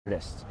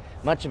artist.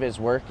 Much of his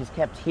work is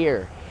kept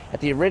here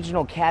at the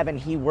original cabin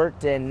he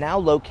worked in, now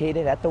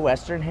located at the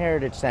Western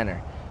Heritage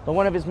Center. But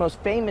one of his most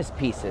famous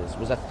pieces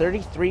was a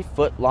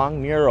 33-foot-long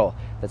mural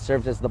that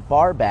served as the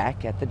bar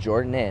back at the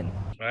Jordan Inn.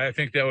 I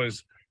think that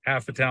was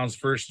half the town's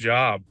first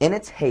job. In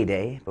its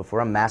heyday, before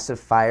a massive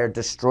fire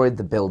destroyed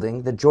the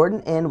building, the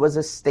Jordan Inn was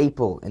a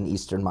staple in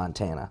eastern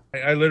Montana.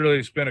 I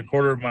literally spent a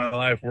quarter of my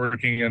life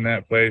working in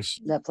that place.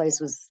 That place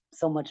was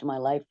so much of my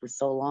life for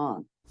so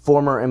long.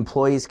 Former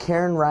employees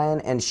Karen Ryan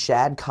and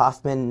Shad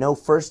Kaufman know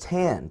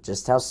firsthand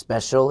just how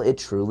special it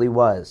truly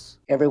was.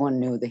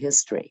 Everyone knew the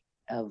history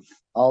of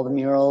all the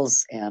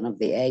murals and of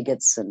the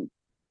agates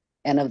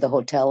and of the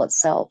hotel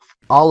itself.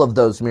 All of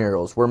those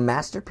murals were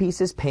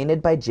masterpieces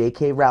painted by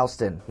J.K.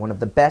 Ralston, one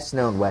of the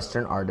best-known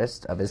Western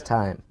artists of his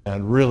time.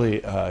 And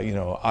really,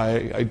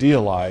 I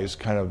idealize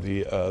kind of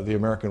the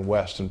American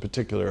West, in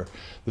particular,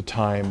 the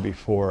time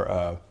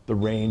before the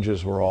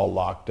ranges were all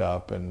locked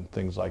up and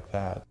things like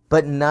that.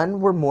 But none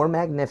were more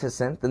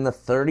magnificent than the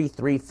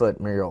 33-foot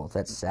mural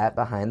that sat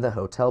behind the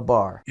hotel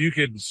bar. You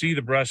could see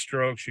the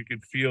brushstrokes, you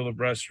could feel the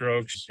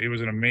brushstrokes. It was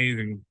an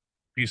amazing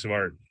piece of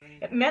art.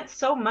 It meant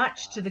so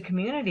much to the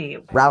community.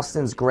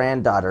 Ralston's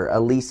granddaughter,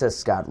 Elisa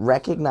Scott,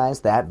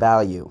 recognized that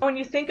value. When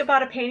you think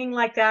about a painting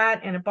like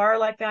that and a bar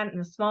like that in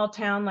a small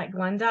town like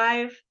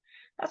Glendive,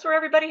 that's where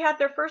everybody had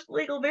their first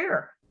legal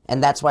beer.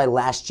 And that's why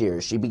last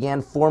year she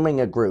began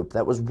forming a group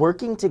that was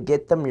working to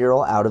get the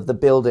mural out of the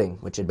building,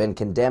 which had been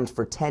condemned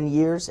for 10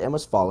 years and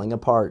was falling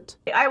apart.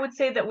 I would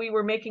say that we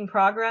were making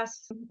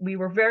progress. We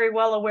were very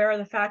well aware of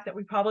the fact that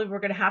we probably were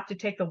going to have to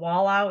take the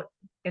wall out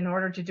in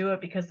order to do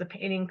it because the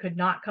painting could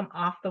not come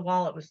off the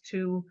wall. It was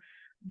too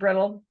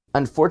brittle.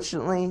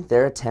 Unfortunately,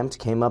 their attempt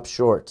came up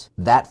short.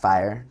 That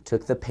fire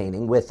took the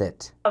painting with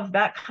it. Of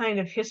that kind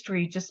of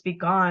history just be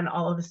gone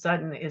all of a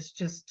sudden is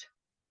just,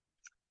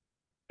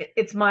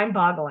 it's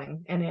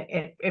mind-boggling, and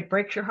it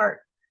breaks your heart.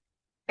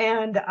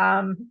 And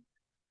I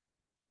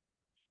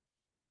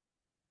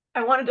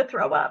wanted to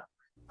throw up.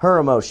 Her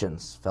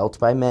emotions, felt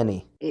by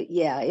many.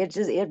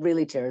 It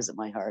really tears at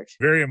my heart.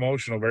 Very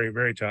emotional, very,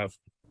 very tough.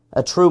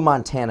 A true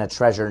Montana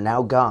treasure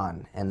now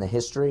gone, and the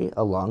history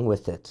along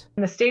with it.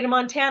 And the state of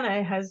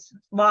Montana has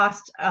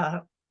lost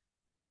a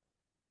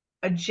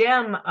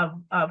gem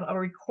of a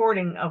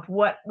recording of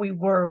what we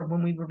were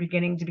when we were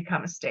beginning to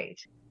become a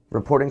state.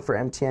 Reporting for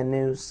MTN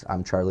News,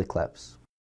 I'm Charlie Kleps.